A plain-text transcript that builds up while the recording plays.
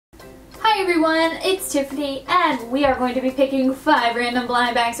Hi everyone, it's Tiffany and we are going to be picking 5 random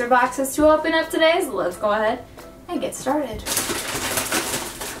blind bags or boxes to open up today, so let's go ahead and get started. Let's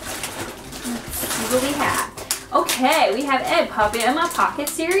see what we have. Okay, we have a Puppy in My Pocket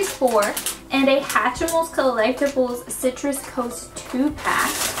Series 4 and a Hatchimals Collectibles Citrus Coast 2-pack.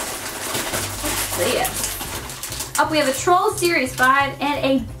 Let's see it. Up we have a Troll Series 5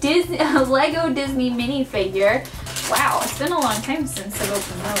 and a Lego Disney minifigure. Wow, it's been a long time since I've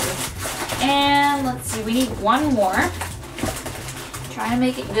opened those. And let's see, we need one more. Try to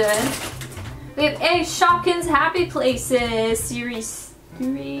make it good. We have a Shopkins Happy Places Series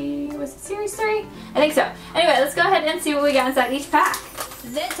 3. Was it Series 3? I think so. Anyway, let's go ahead and see what we got inside each pack.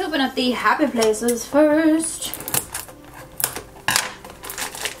 Let's open up the Happy Places first.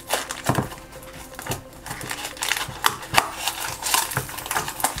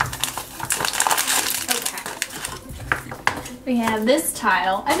 We have this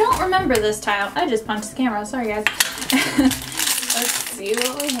tile. I don't remember this tile. I just punched the camera. Sorry, guys. Let's see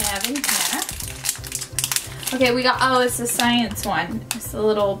what we have in here. Okay, we got, oh, it's a science one. It's a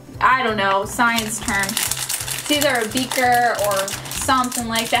little, I don't know, science term. It's either a beaker or something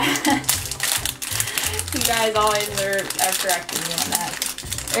like that. You guys always are correcting me on that.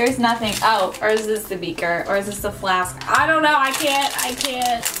 There's nothing. Oh, or is this the beaker? Or is this the flask? I don't know. I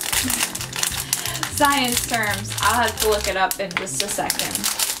can't. Science terms. I'll have to look it up in just a second.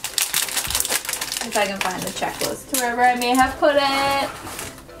 If I can find the checklist wherever I may have put it.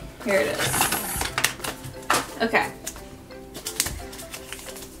 Here it is. Okay.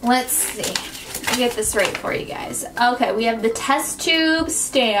 Let's see. I'll get this right for you guys. Okay, we have the test tube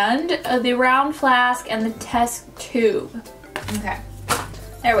stand, the round flask, and the test tube. Okay.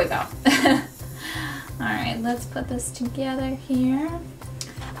 There we go. Alright, let's put this together here.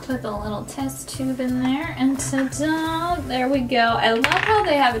 Put the little test tube in there, and ta-da! There we go. I love how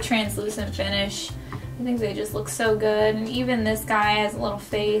they have a translucent finish. I think they just look so good, and even this guy has a little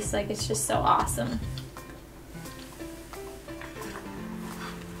face. Like, it's just so awesome.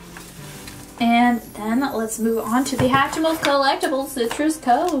 And then let's move on to the Hatchimals Collectibles Citrus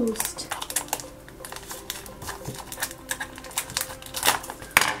Coast.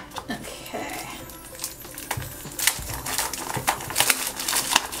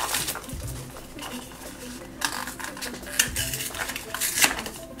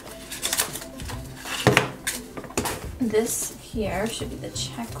 This here should be the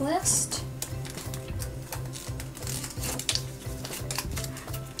checklist.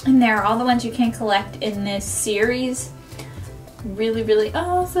 And there are all the ones you can collect in this series. Really, really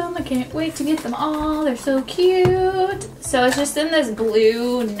awesome. I can't wait to get them all. They're so cute. So it's just in this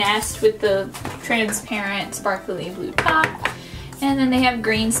blue nest with the transparent sparkly blue top. And then they have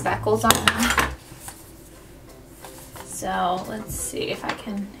green speckles on them. So let's see if I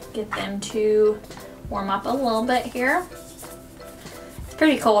can get them to warm up a little bit here. It's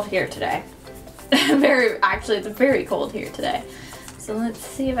pretty cold here today. Actually, it's very cold here today. So let's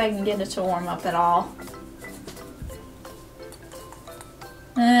see if I can get it to warm up at all.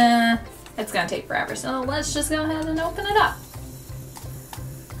 It's gonna take forever, so let's just go ahead and open it up.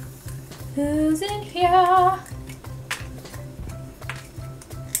 Who's in here?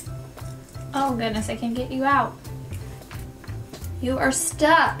 Oh goodness, I can't get you out. You are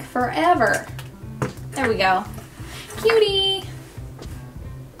stuck forever. There we go. Cutie!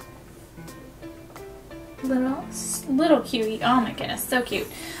 Little cutie. Oh my goodness, so cute.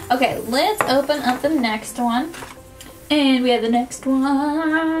 Okay, let's open up the next one. And we have the next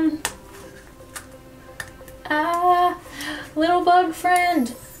one. Little bug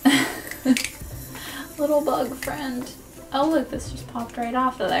friend. Little bug friend. Oh look, this just popped right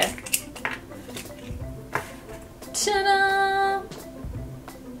off of there. Ta-da!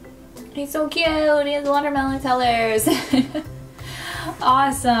 He's so cute. He has watermelon colors.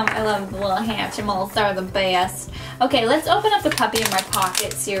 Awesome. I love the little Hatchimals. They're the best. Okay, let's open up the Puppy in My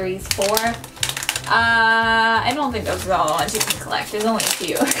Pocket Series 4. I don't think those are all the ones you can collect. There's only a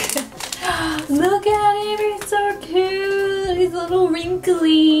few. Look at him. He's so cute. He's a little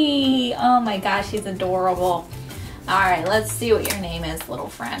wrinkly. Oh my gosh, he's adorable. Alright, let's see what your name is, little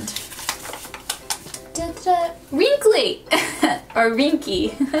friend. Da-da. Wrinkly! Or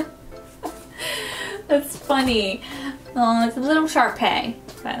Rinky. That's funny. Oh, it's a little Sharpay,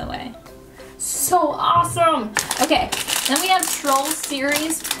 by the way. So awesome! Okay, then we have Troll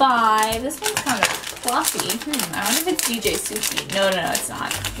Series 5. This one's kind of fluffy. I wonder if it's DJ Suki. No, it's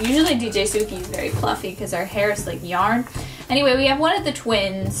not. Usually DJ Suki is very fluffy because her hair is like yarn. Anyway, we have one of the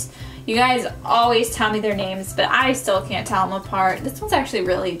twins. You guys always tell me their names, but I still can't tell them apart. This one's actually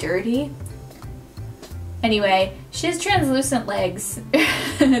really dirty. Anyway, she has translucent legs.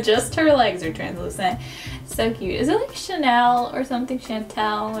 Just her legs are translucent. So cute. Is it like Chanel or something?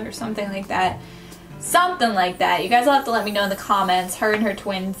 Chantel or something like that? Something like that. You guys will have to let me know in the comments. Her and her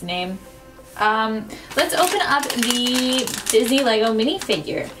twin's name. Let's open up the Disney Lego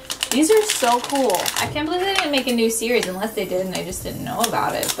minifigure. These are so cool. I can't believe they didn't make a new series, unless they did and I just didn't know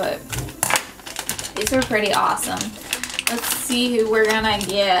about it, but these are pretty awesome. Let's see who we're gonna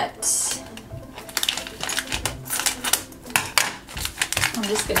get. I'm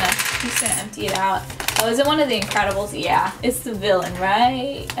just gonna empty it out. Oh, is it one of the Incredibles? Yeah, it's the villain,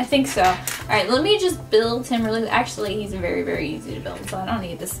 right? I think so. Alright, let me just build him really. Actually, he's very, very easy to build, so I don't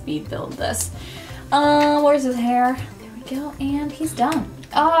need to speed build this. Where's his hair? There we go, and he's done.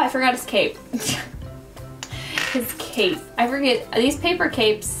 Oh, I forgot his cape. His cape. I forget. These paper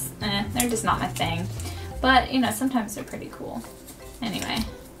capes, they're just not my thing. But, you know, sometimes they're pretty cool. Anyway.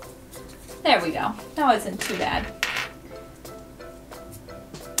 There we go. That wasn't too bad.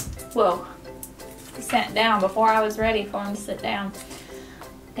 Whoa. He sat down before I was ready for him to sit down.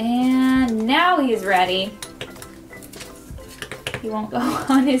 And now he's ready. He won't go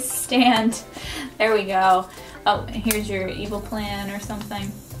on his stand. There we go. Oh, and here's your evil plan or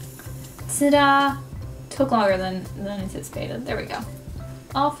something. Ta-da! Took longer than anticipated. There we go.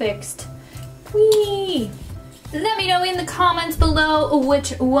 All fixed. Whee! Let me know in the comments below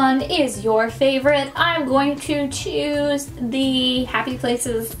which one is your favorite. I'm going to choose the Happy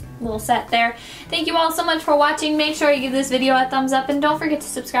Places little set there. Thank you all so much for watching. Make sure you give this video a thumbs up and don't forget to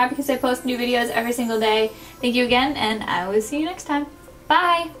subscribe because I post new videos every single day. Thank you again and I will see you next time.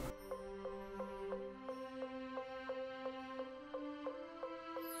 Bye!